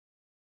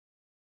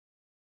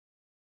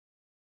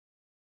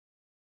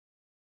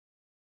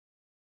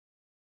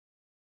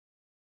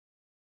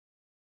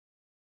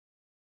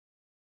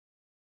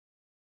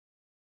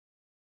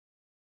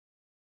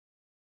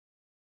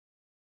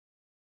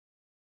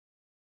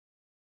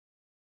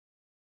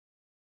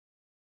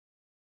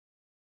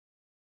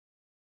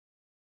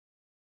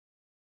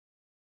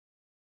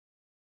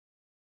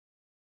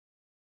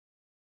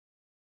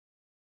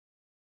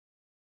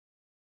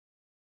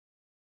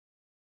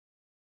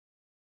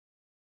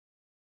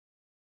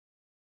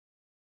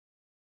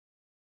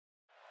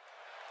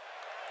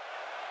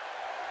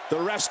The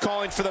ref's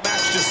calling for the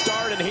match to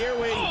start, and here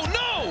we... Oh,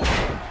 no!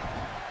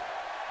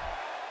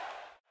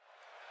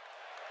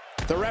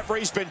 The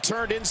referee's been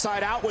turned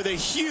inside out with a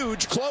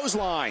huge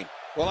clothesline.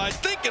 Well, I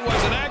think it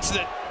was an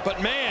accident,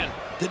 but man,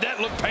 did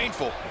that look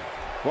painful.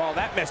 Well,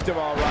 that missed him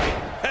all right.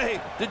 Hey,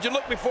 did you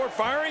look before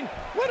firing?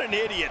 What an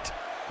idiot.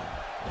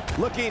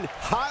 Looking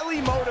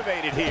highly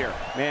motivated here.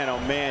 Man, oh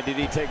man, did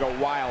he take a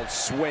wild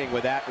swing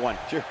with that one.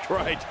 You're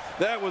right.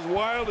 That was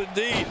wild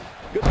indeed.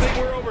 Good thing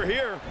we're over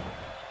here.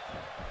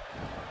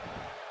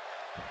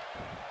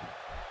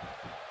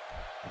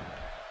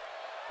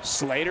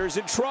 Slater's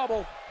in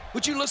trouble.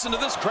 Would you listen to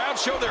this crowd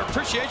show their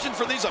appreciation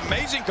for these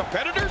amazing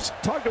competitors?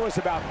 Talk to us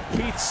about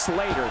Heath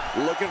Slater.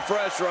 Looking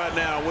fresh right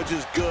now, which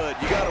is good.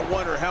 You got to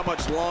wonder how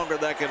much longer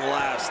that can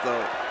last,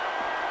 though.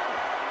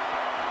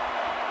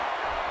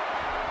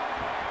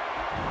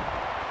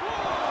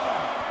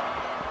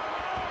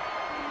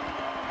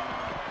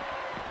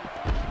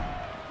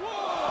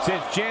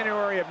 Since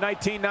January of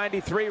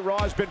 1993, Raw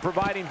has been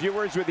providing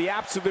viewers with the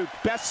absolute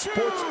best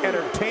sports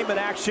entertainment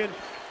action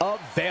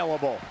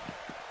available.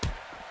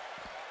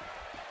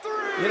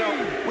 You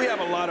know, we have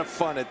a lot of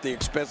fun at the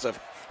expense of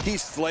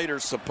Heath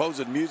Slater's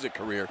supposed music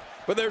career.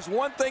 But there's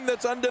one thing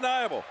that's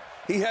undeniable.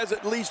 He has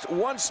at least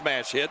one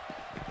smash hit,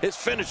 his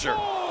finisher.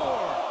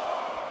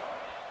 Oh,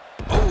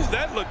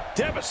 that looked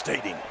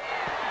devastating.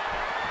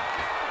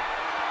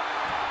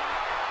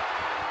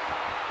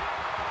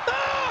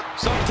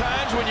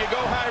 Sometimes when you go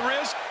high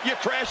risk, you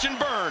crash and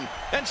burn.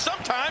 And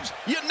sometimes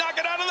you knock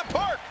it out of the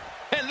park.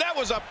 And that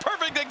was a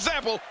perfect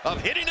example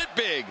of hitting it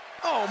big.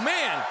 Oh,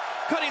 man,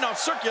 cutting off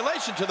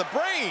circulation to the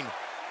brain.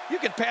 You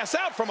can pass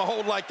out from a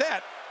hold like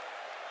that.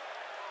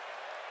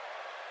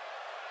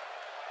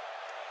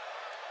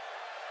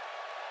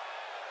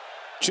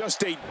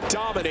 Just a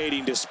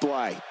dominating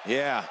display.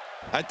 Yeah,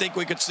 I think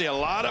we could see a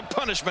lot of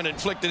punishment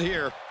inflicted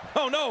here.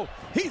 Oh, no,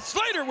 Heath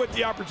Slater with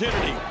the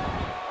opportunity.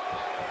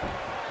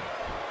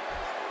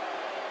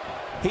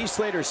 Heath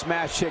Slater's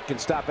smash hit can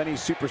stop any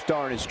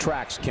superstar in his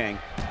tracks, King.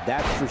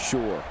 That's for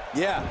sure.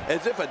 Yeah,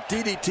 as if a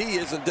DDT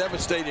isn't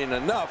devastating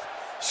enough,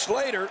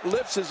 Slater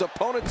lifts his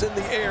opponents in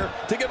the air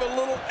to give a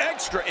little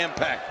extra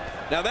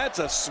impact. Now that's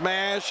a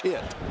smash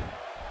hit.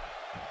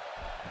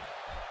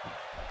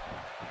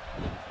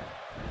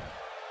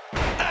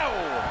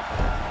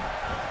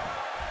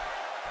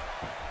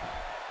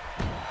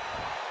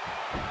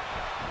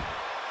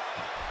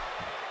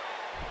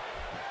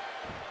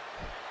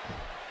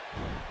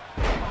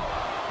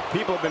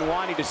 People have been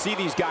wanting to see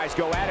these guys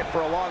go at it for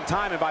a long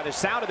time, and by the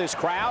sound of this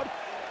crowd,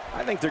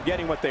 I think they're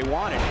getting what they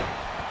wanted.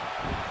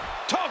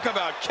 Talk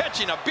about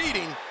catching a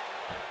beating.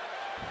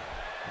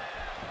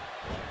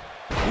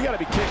 You gotta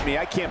be kidding me.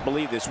 I can't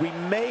believe this. We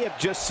may have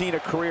just seen a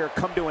career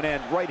come to an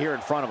end right here in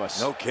front of us.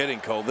 No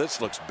kidding, Cole.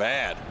 This looks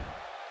bad.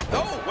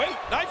 Oh, wait.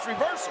 Nice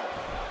reversal.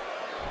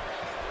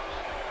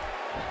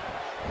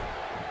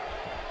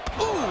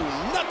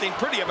 Ooh, nothing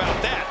pretty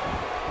about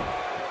that.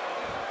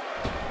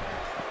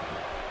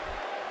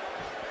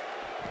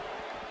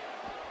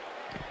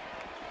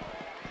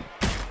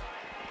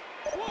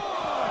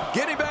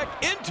 Getting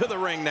back into the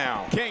ring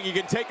now. King, you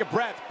can take a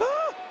breath.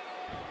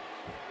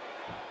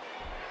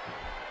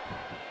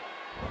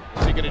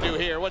 What's he gonna do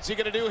here? What's he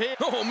gonna do here?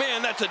 Oh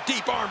man, that's a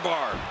deep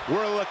armbar.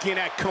 We're looking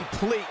at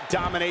complete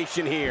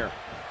domination here.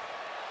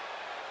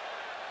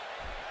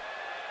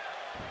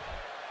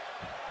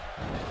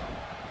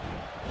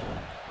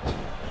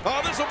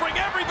 Oh, this will bring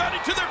everybody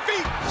to their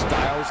feet.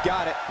 Styles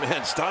got it.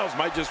 Man, Styles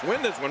might just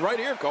win this one right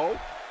here, Cole.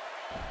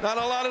 Not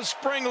a lot of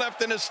spring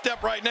left in his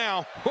step right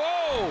now.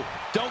 Whoa,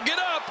 don't get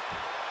up.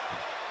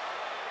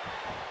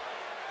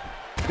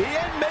 The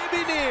end may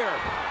be near.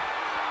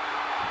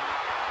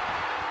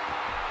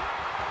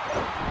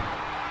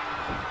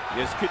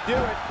 This could do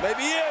it.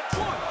 Maybe it.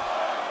 1,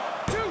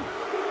 2.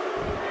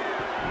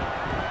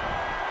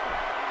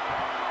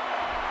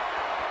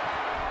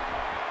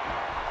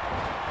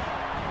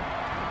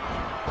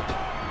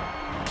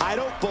 I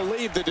don't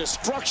believe the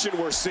destruction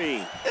we're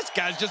seeing. This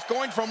guy's just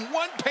going from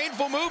one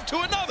painful move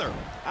to another.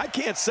 I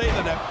can't say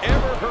that I've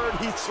ever heard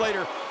Heath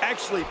Slater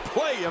actually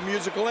play a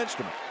musical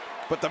instrument.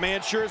 But the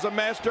man sure is a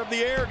master of the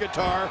air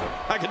guitar.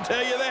 I can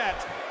tell you that.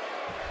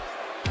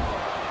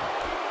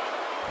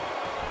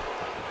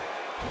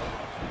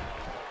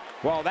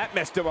 Well, that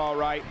missed him all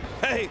right.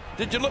 Hey,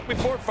 did you look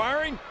before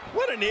firing?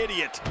 What an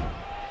idiot.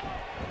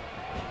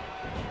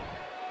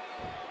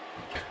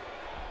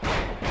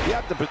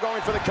 Yep, they're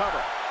going for the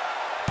cover.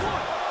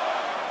 1,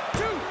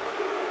 2.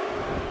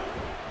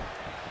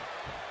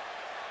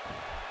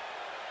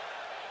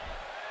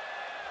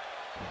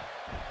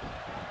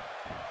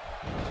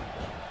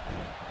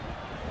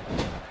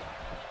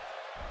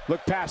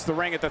 Look past the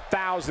ring at the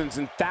thousands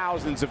and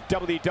thousands of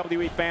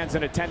WWE fans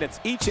in attendance.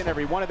 Each and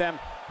every one of them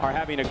are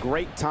having a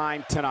great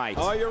time tonight.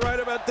 Oh, you're right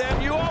about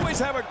that. You always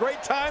have a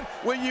great time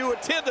when you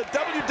attend a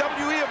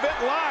WWE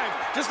event live,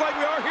 just like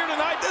we are here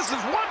tonight. This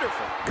is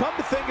wonderful. Come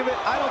to think of it,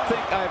 I don't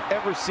think I've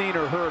ever seen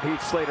or heard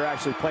Heath Slater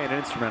actually play an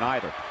instrument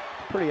either.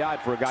 Pretty odd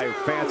for a guy who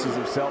fancies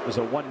himself as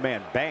a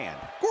one-man band.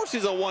 course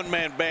he's a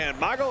one-man band,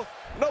 Michael.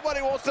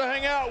 Nobody wants to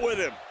hang out with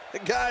him. The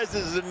guy's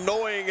as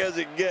annoying as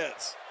it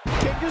gets.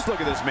 King, just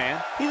look at this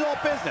man. He's all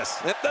business.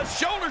 The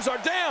shoulders are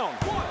down.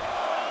 1,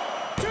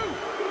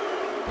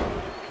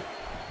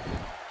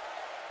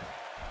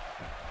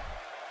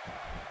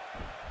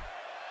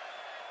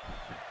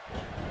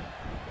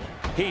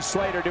 2. Heath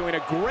Slater doing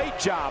a great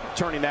job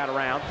turning that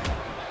around.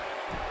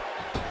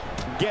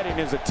 Getting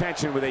his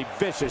attention with a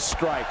vicious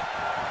strike.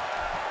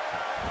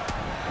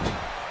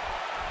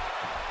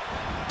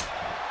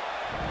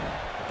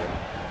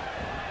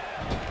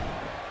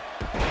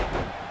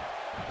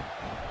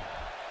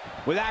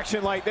 With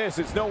action like this,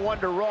 it's no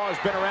wonder Raw has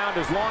been around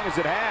as long as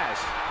it has.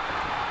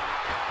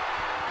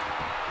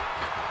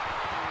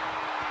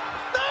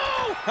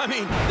 No! I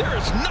mean, there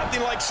is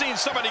nothing like seeing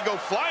somebody go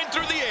flying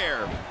through the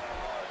air.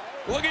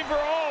 Looking for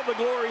all the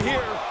glory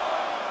here.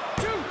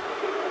 2, 3.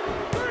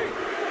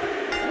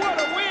 What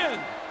a win!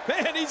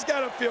 Man, he's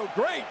got to feel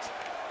great.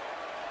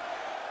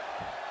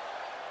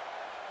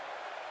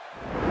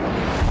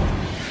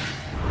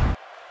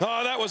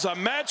 Oh, that was a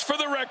match for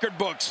the record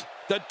books.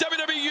 The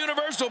WWE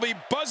Universe will be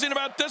buzzing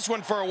about this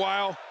one for a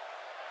while.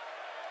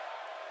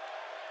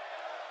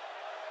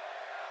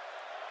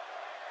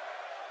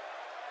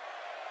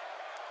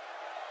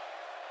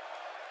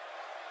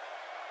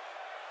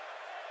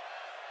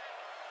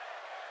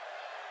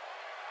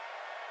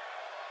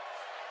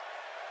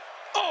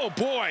 Oh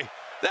boy,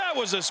 that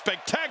was a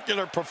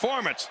spectacular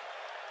performance.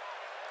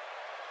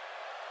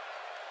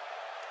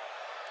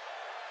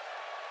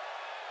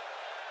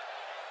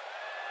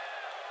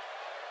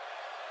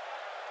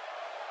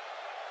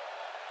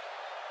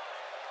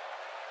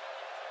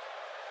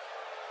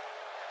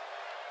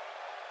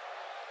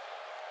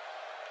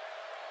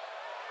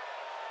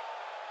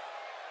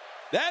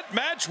 That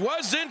match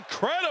was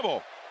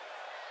incredible.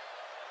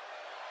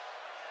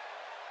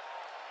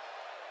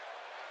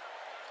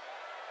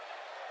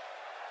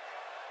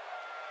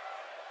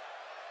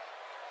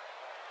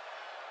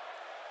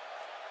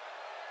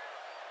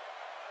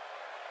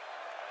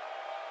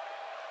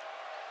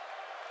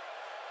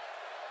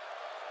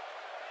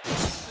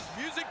 This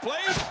music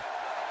plays.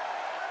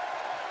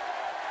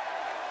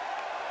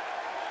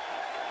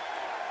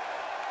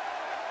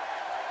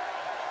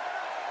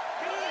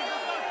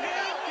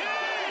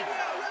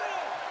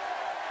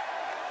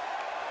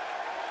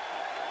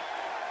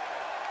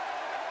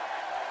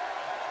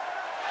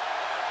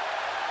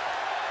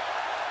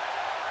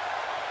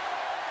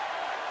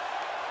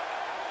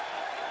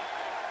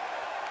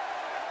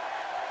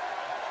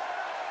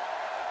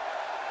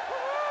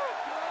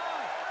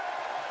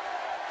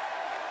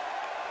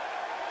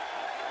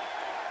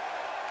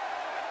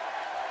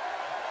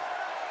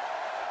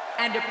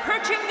 And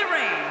approaching the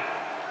ring,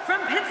 from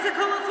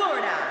Pensacola,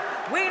 Florida,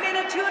 weighing in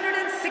at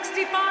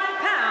 265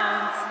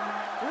 pounds,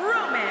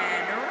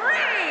 Roman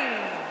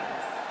Reigns.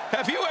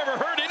 Have you ever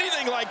heard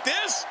anything like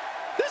this?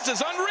 This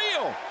is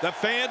unreal. The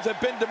fans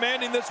have been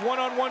demanding this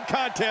one-on-one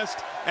contest,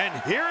 and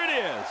here it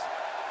is.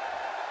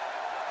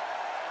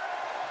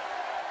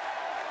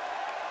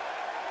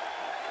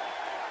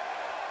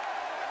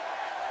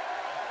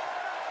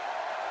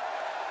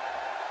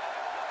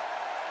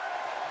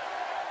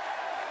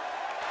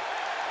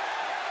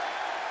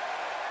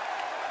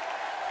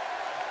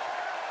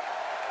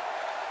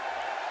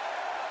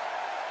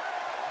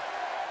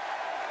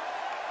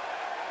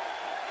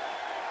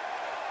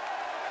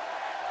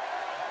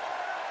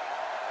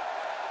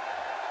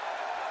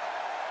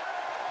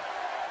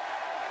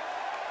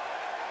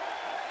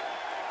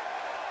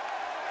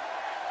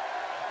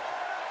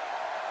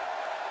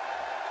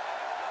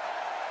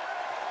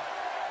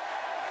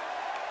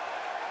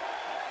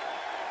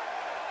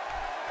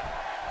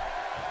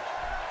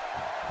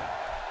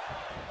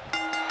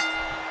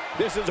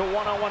 This is a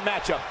one-on-one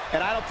matchup,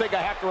 and I don't think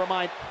I have to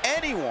remind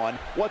anyone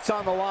what's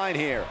on the line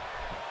here.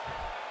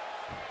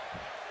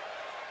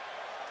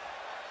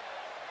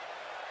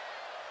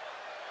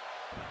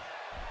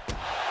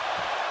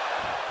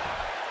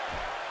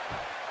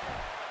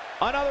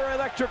 Another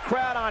electric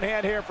crowd on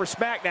hand here for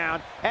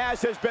SmackDown,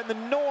 as has been the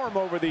norm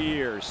over the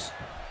years.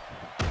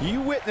 You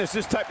witness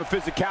this type of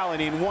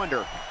physicality and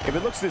wonder, if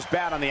it looks this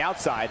bad on the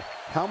outside,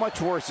 how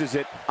much worse is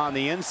it on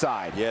the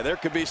inside? Yeah, there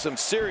could be some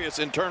serious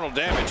internal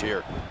damage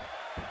here.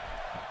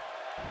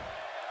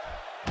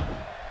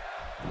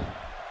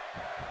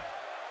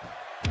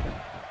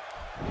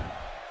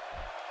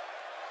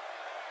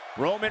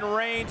 Roman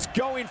Reigns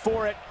going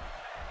for it.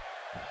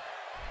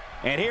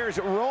 And here's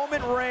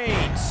Roman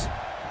Reigns.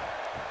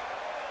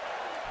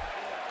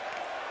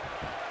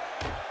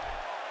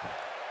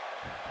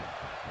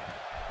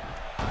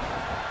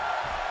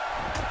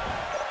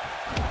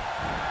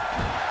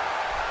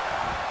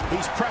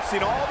 He's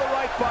pressing all the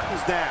right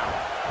buttons down.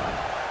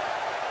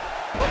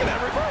 Look at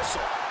that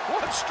reversal.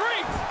 What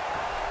strength.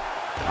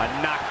 A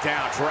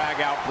knockdown,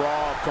 drag-out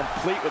brawl,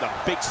 complete with a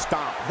big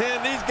stomp.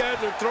 And these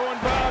guys are throwing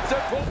bombs.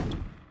 They're pulling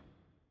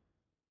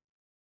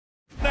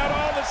out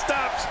all the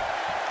stops.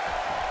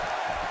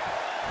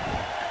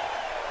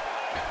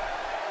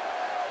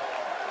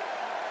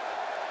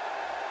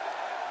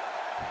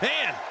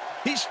 Man,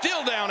 He's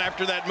still down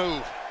after that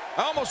move.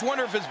 I almost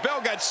wonder if his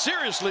bell got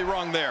seriously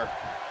wrong there.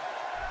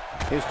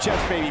 His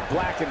chest may be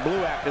black and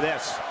blue after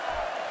this.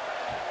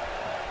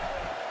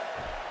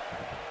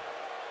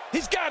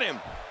 He's got him.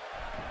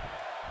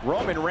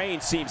 Roman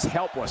Reigns seems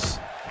helpless.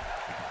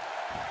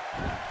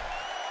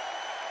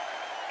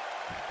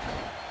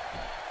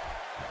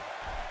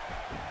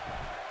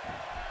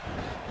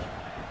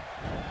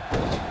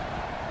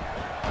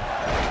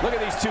 Look at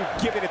these two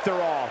giving it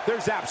their all.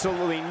 There's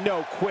absolutely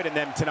no quit in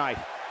them tonight.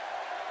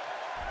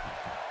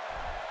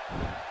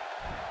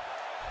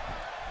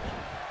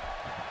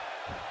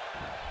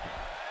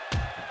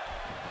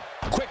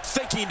 Quick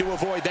thinking to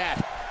avoid that.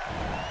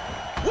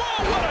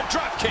 Whoa, what a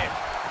drop kick.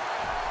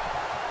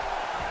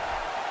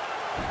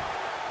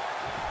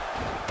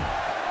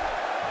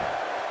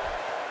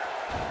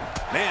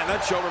 Man,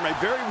 that shoulder may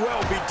very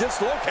well be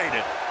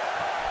dislocated.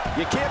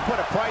 You can't put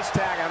a price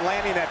tag on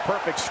landing that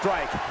perfect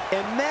strike.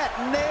 And that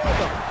nailed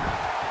him.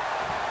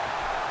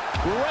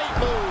 Great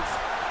move.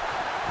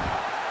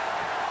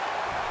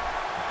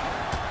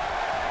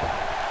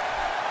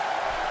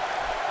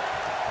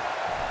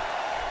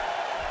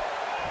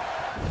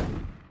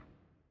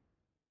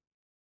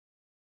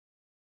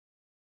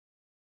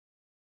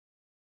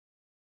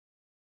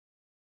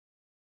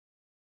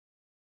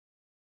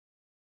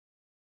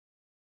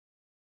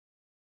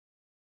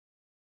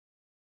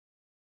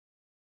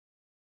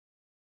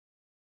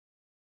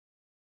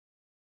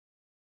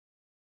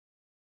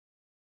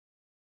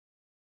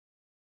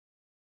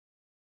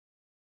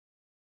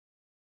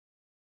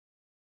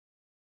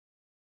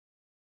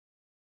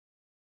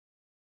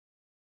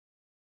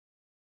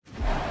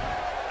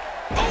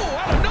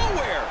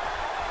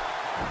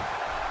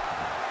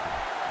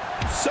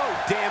 So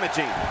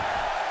damaging.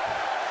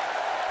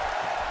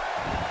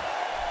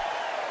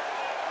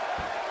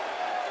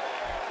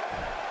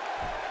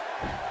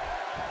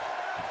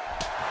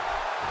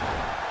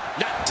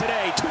 Not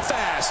today, too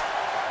fast.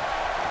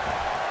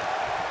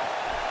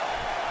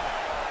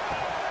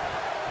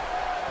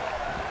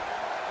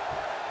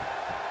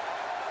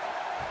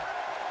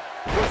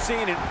 We're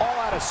seeing an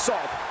all-out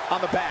assault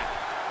on the back.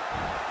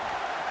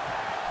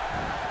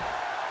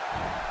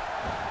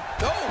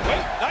 Oh,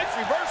 wait, nice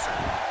reversal.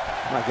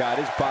 My God,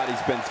 his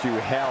body's been through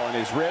hell, and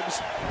his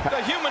ribs.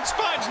 The human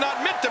spine's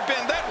not meant to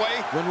bend that way.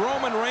 When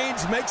Roman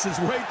Reigns makes his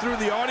way through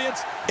the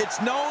audience,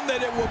 it's known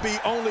that it will be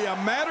only a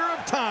matter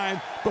of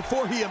time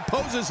before he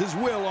imposes his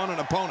will on an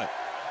opponent.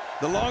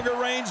 The longer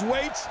Reigns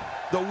waits,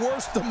 the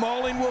worse the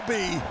mauling will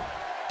be.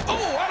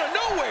 Oh, out of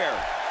nowhere.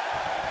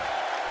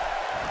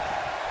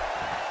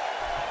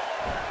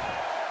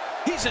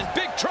 He's in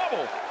big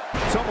trouble.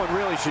 Someone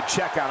really should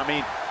check on. I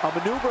mean, a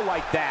maneuver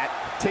like that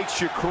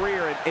takes your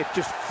career and it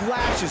just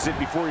flashes it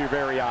before your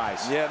very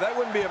eyes. Yeah, that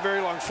wouldn't be a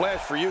very long flash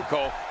for you,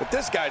 Cole, but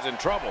this guy's in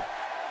trouble.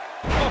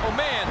 Oh,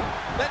 man,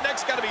 that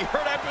neck's got to be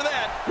hurt after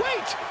that.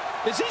 Wait,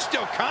 is he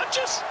still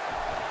conscious?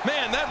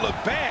 Man, that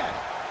looked bad.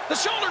 The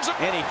shoulders are...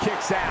 And he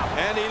kicks out.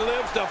 And he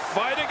lives to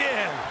fight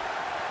again.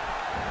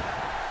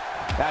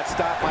 That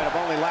stop might have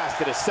only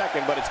lasted a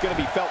second, but it's going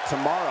to be felt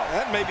tomorrow.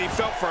 That may be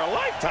felt for a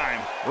lifetime.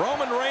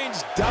 Roman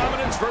Reigns'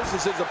 dominance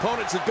versus his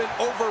opponents has been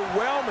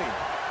overwhelming.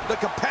 The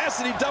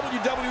capacity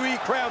WWE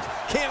crowds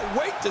can't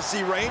wait to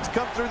see Reigns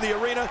come through the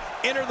arena,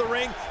 enter the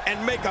ring, and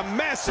make a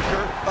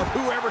massacre of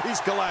whoever he's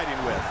colliding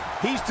with.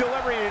 He's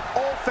delivering an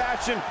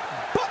old-fashioned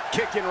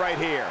butt-kicking right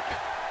here.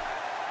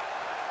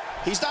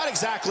 He's not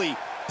exactly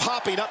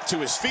popping up to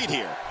his feet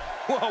here.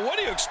 Well,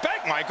 what do you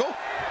expect, Michael?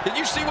 Did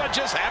you see what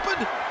just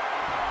happened?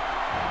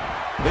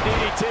 The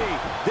DDT.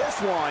 This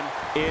one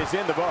is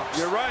in the books.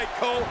 You're right,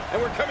 Cole,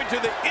 and we're coming to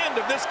the end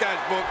of this guy's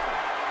book.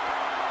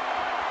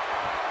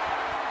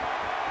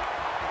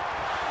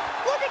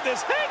 Look at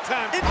this hang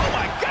time. Oh,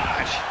 my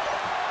gosh.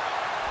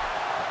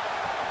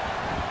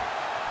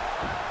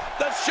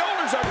 The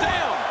shoulders are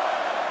down.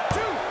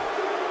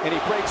 And he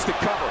breaks the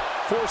cover,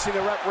 forcing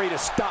the referee to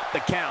stop the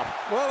count.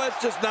 Well,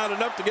 that's just not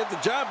enough to get the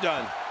job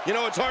done. You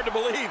know, it's hard to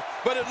believe,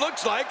 but it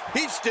looks like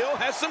he still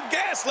has some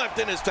gas left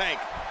in his tank.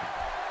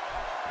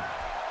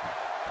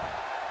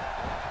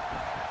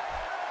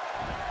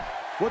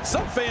 What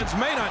some fans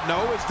may not know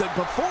is that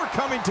before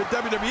coming to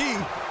WWE,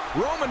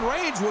 Roman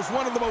Reigns was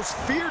one of the most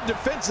feared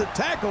defensive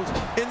tackles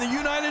in the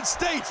United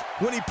States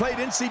when he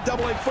played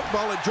NCAA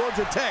football at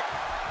Georgia Tech.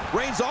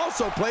 Reigns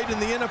also played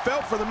in the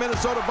NFL for the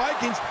Minnesota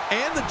Vikings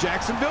and the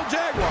Jacksonville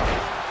Jaguars.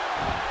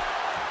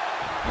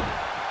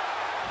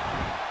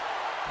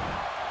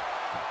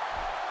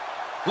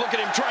 Look at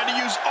him trying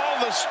to use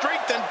all the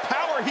strength and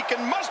power he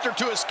can muster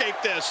to escape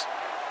this.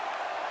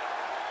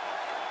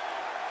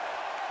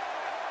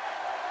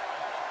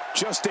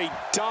 Just a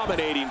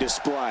dominating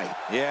display.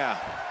 Yeah,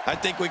 I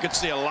think we could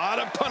see a lot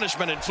of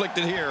punishment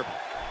inflicted here.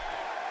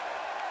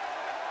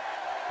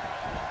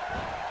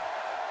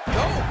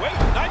 Oh, wait,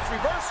 nice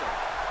reversal.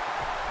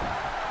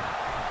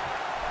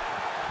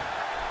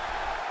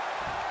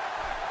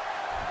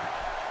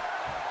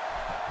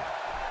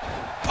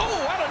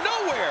 Oh, out of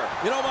nowhere.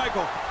 You know,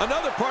 Michael,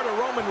 another part of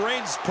Roman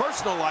Reigns'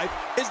 personal life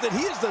is that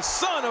he is the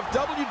son of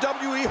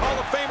WWE Hall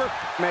of Famer.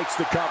 Makes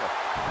the cover.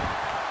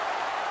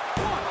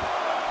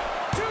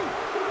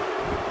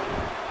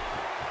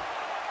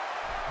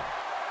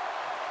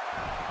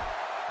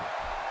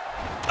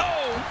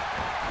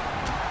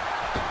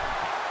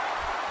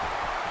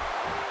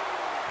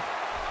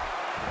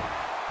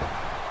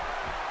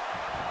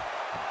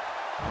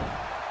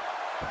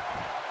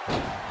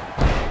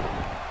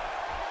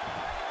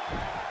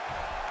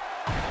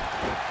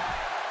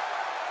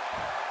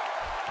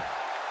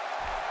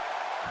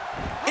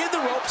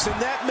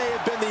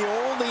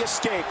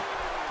 escape.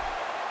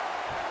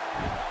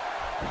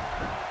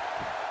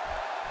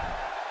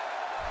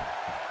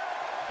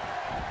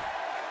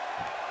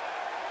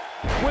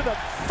 With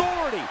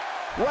authority,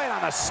 right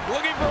on the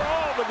Looking for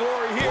all the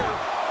glory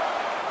here.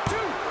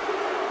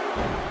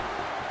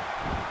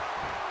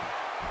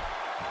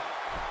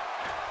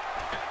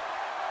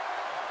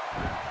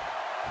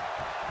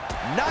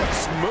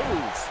 nice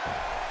move.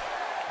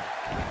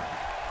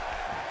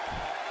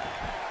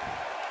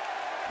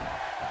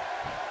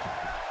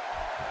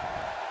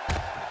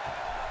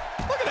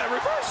 Look at that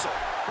reversal.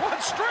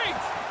 What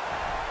strength.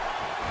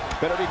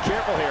 Better be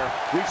careful here.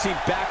 We've seen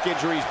back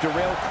injuries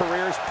derail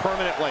careers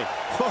permanently.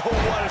 Oh,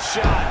 what a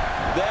shot.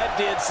 That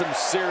did some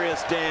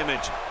serious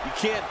damage. You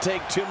can't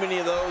take too many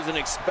of those and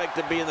expect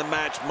to be in the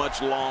match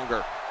much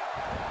longer.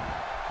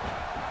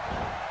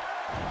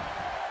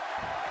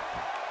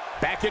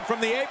 Back in from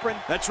the apron.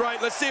 That's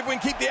right. Let's see if we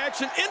can keep the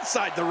action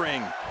inside the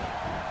ring.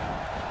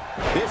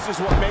 This is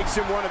what makes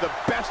him one of the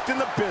best in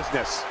the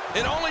business.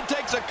 It only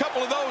takes a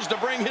couple of those to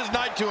bring his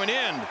night to an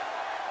end.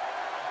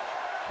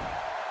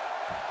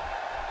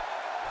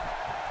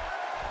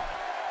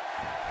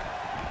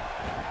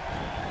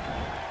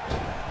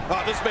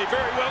 Oh, this may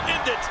very well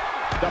end it.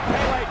 The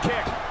Pele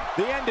kick.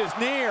 The end is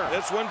near.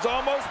 This one's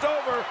almost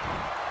over.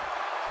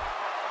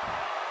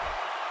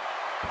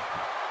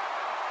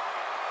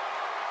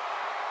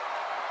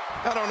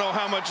 I don't know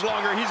how much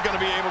longer he's going to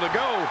be able to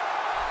go.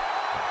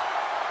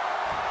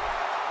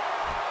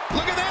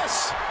 Look at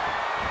this.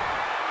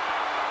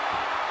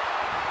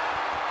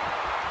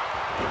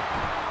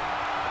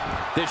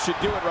 This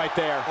should do it right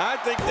there. I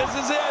think this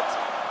is it.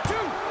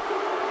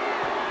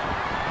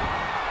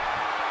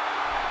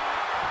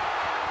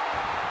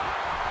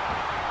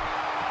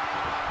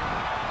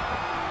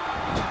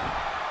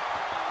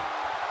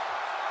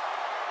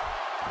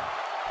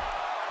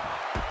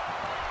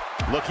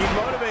 Looking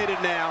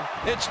motivated now.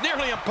 It's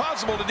nearly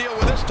impossible to deal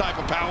with this type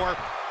of power.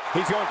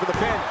 He's going for the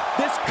pin.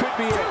 This could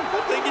be it.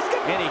 I think he's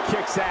going to. And he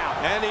kicks out.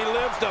 And he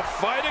lives to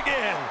fight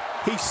again.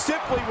 He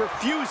simply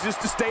refuses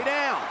to stay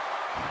down.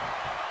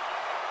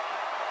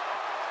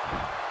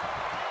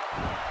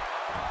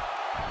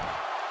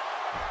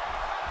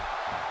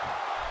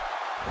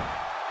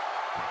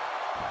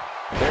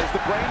 There's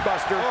the brain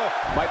buster.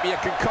 Oh. Might be a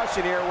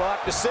concussion here. We'll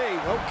have to see.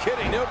 No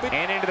kidding. He'll be.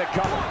 And into the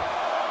cover.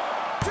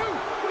 2,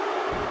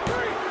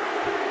 3.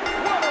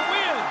 What a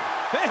win.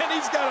 Man,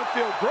 he's got to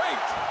feel great.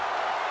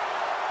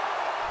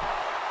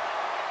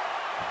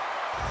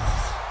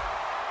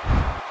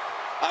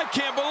 I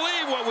can't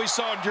believe what we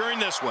saw during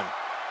this one.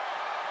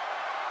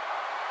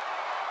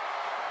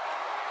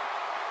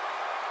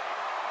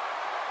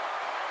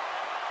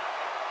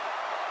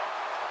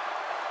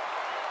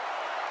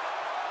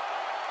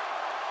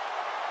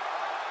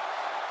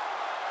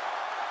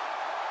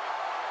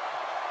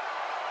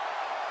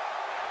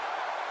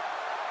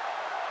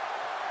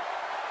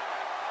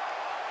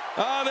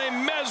 They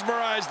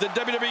mesmerized the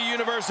WWE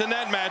Universe in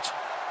that match.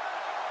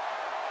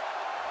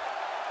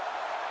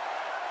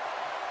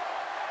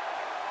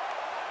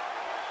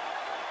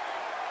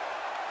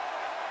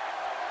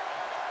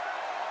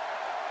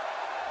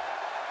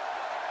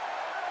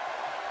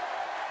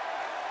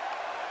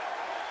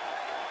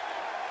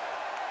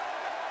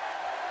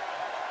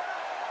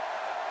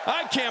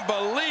 I can't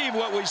believe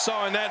what we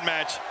saw in that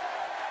match.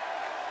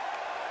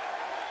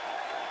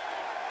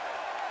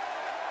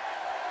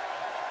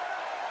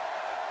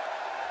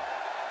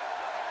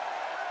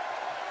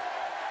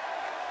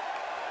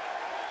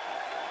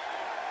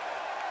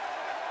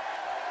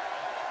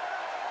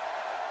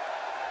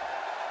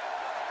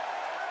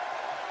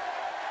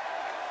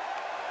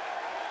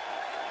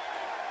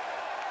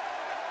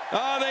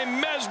 They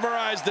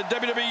mesmerized the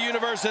WWE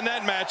Universe in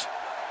that match.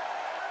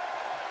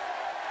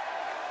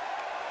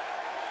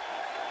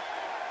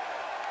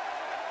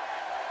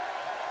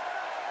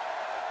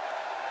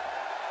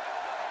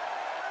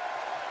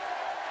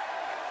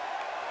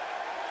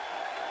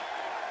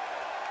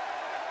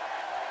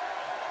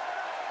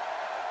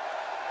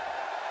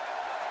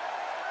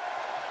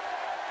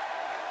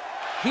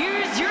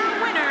 Here's your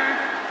winner,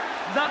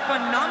 the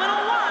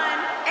Phenomenal One,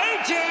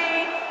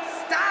 AJ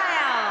Styles.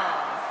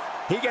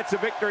 He gets a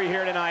victory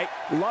here tonight.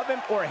 Love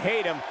him or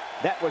hate him,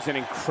 that was an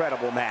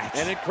incredible match.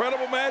 An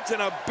incredible match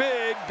and a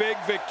big, big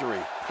victory.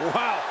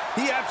 Wow,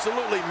 he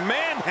absolutely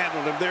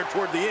manhandled him there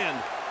toward the end.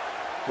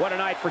 What a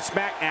night for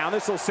SmackDown.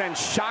 This will send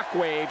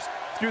shockwaves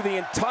through the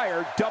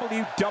entire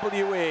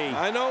WWE.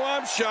 I know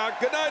I'm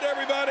shocked. Good night,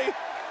 everybody.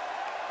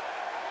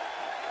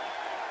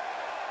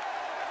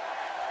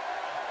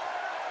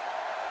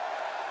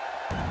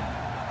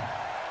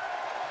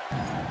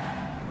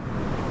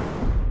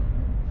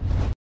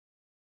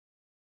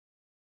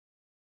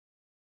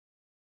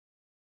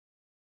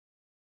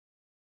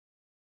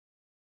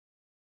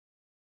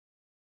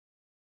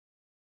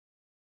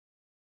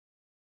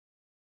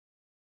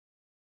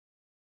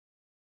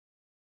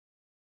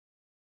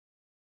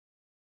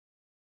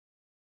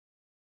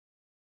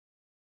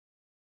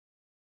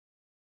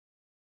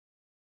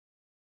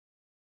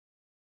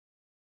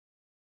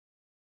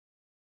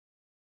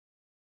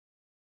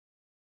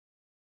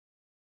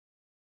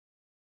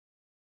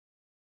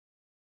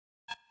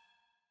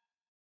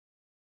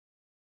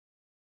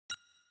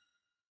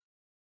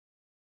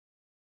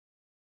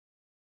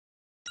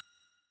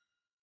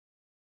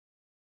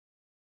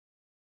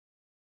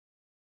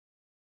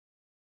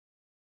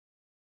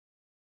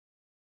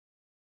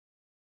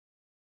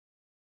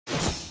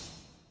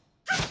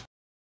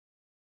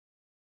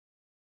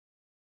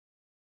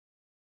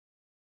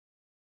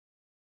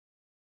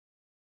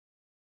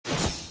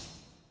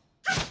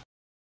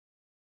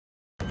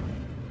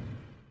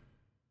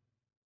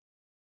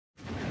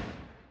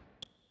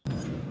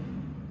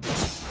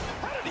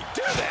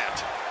 of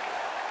that.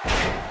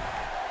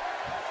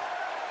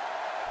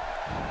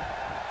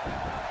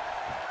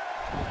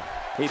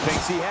 He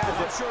thinks he has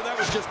it. I'm sure that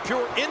was just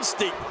pure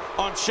instinct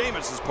on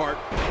Sheamus's part.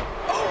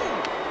 Oh!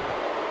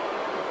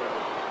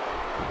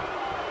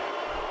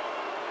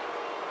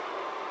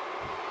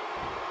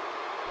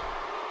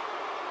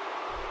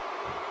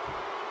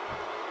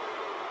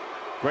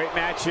 Great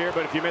match here,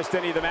 but if you missed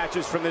any of the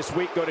matches from this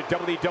week, go to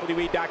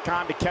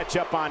WWE.com to catch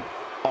up on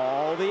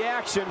all the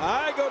action.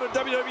 I go to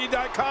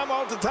WWE.com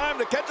all the time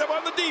to catch up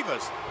on the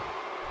Divas.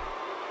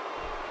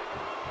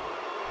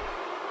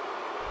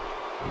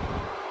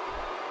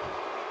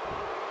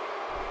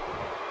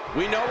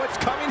 We know what's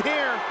coming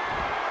here.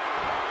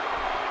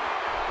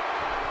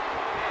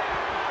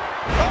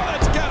 Oh,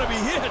 that's got to be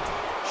it.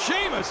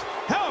 Sheamus,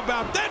 how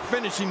about that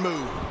finishing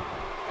move?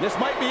 This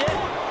might be it.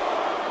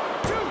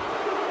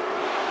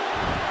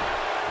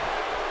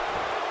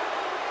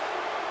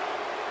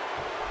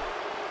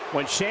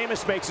 When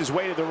Sheamus makes his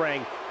way to the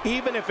ring,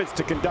 even if it's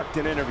to conduct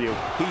an interview,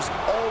 he's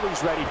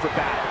always ready for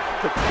battle.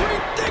 The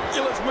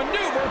ridiculous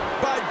maneuver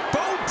by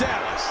Bo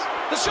Dallas.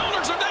 The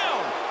shoulders are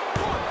down.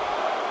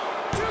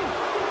 1,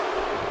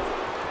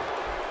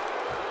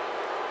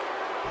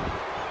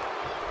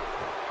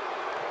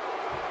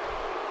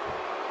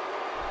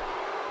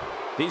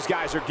 2. These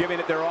guys are giving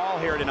it their all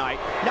here tonight,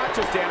 not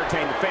just to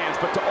entertain the fans,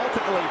 but to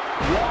ultimately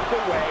walk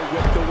away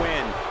with the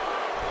win.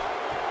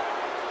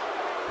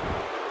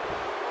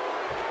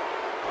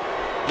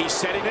 He's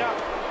setting it up.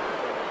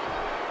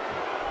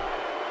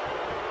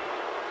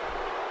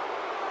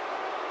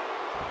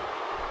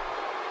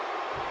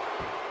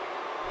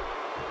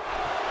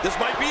 This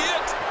might be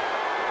it.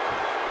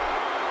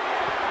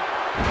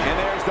 And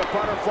there's the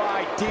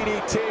butterfly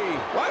DDT.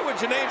 Why would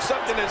you name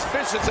something as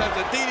vicious as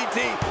a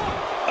DDT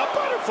a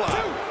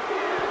butterfly? 2.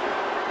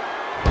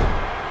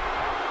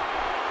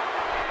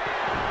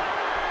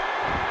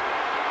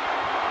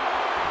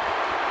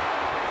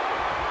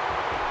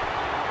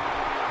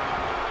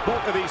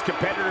 Both of these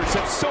competitors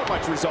have so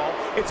much resolve,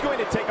 it's going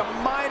to take a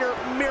minor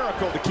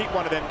miracle to keep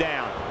one of them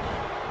down.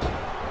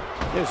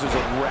 This is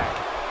a wreck.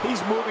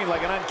 He's moving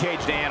like an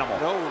uncaged animal.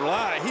 No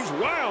lie, he's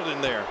wild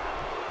in there.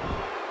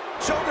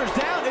 Shoulders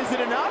down, is it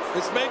enough?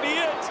 This may be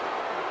it.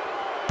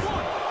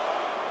 1,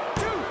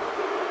 2.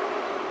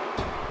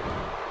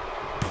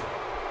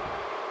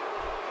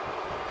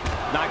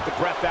 Knocked the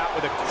breath out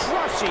with a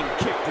crushing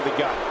kick to the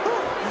gut.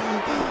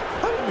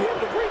 I won't be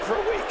able to breathe for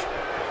a week.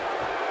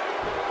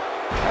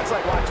 That's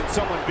like watching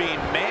someone being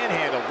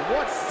manhandled.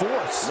 What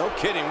force. No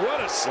kidding, what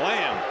a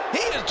slam. He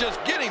is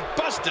just getting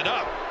busted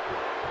up.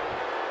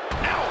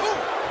 Ow!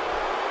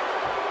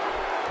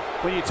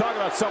 When you talk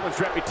about someone's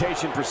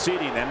reputation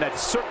preceding them, that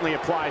certainly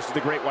applies to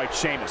the Great White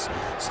Sheamus.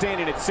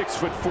 Standing at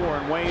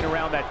 6'4" and weighing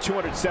around that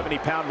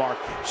 270-pound mark,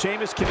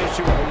 Sheamus can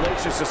issue a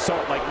hellacious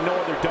assault like no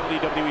other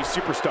WWE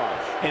superstar.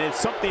 And it's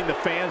something the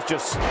fans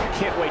just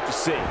can't wait to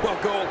see. Well,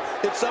 Cole,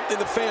 it's something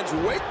the fans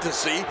wait to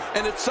see,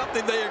 and it's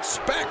something they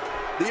expect.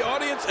 The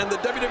audience and the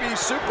WWE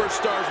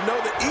superstars know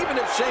that even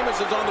if Sheamus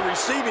is on the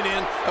receiving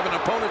end of an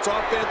opponent's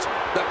offense,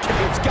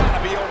 it's got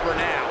to be over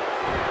now.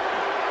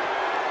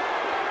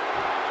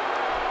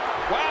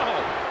 Wow,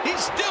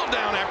 he's still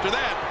down after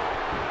that.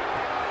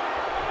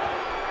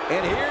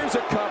 And here's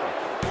a cover.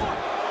 1,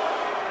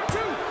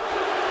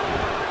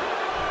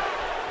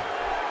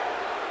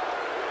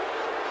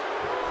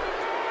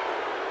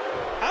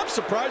 2. I'm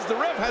surprised the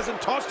ref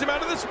hasn't tossed him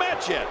out of this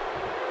match yet.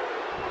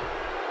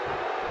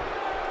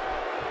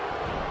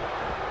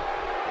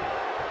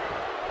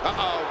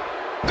 Uh-oh.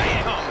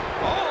 Bam!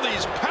 All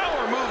these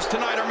power moves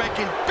tonight are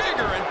making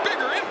bigger and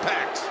bigger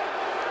impacts.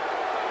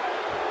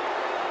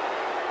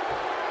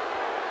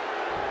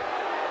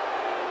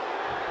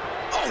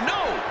 Oh, no!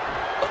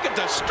 Look at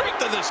the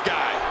strength of this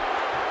guy.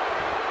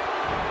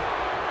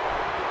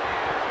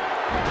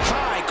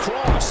 High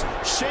cross.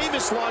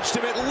 Sheamus launched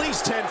him at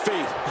least 10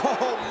 feet.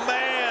 Oh,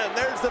 man,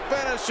 there's the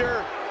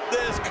finisher.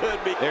 This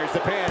could be. There's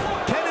the pin.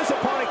 Can his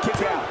opponent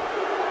kick out?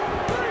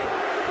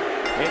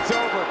 It's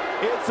over.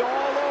 It's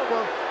all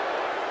over.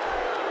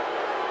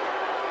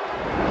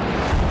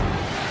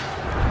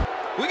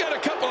 We got a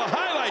couple of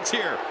highlights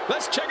here.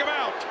 Let's check them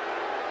out.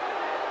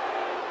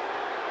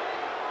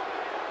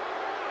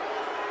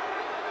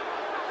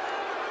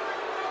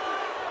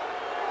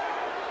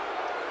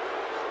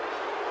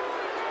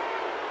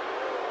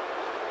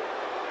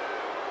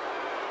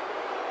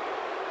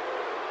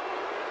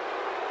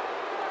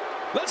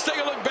 Let's take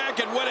a look back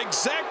at what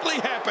exactly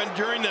happened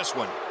during this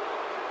one.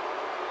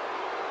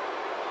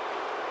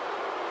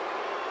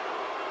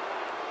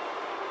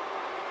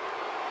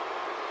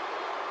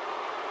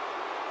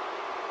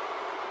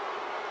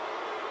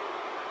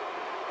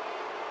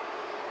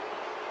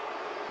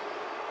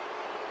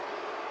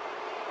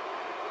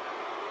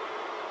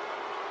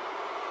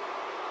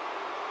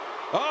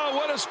 Oh,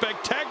 what a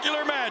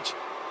spectacular match.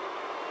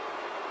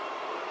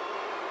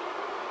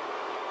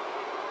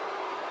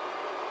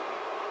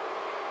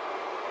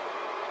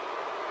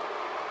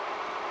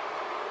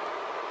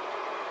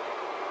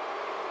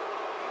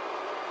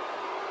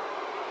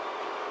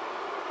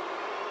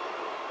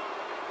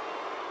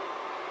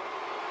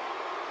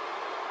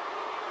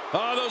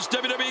 Oh, those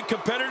WWE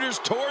competitors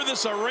tore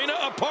this arena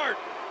apart.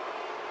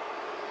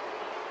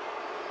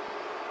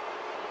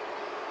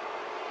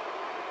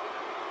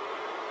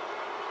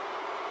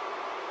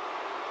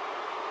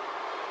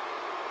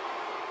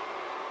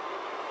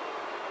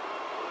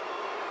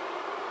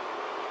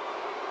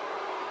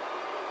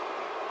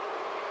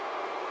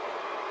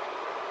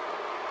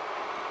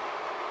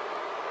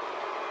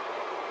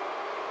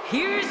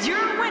 Here's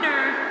your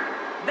winner,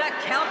 the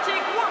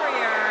Celtic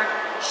Warrior,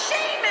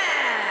 Sheamus!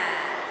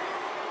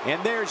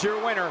 And there's your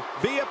winner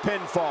via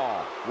pinfall.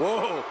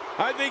 Whoa,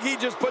 I think he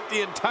just put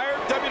the entire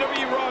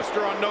WWE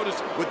roster on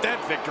notice with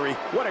that victory.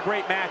 What a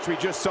great match we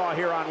just saw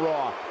here on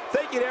Raw.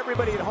 Thank you to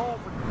everybody at home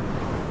for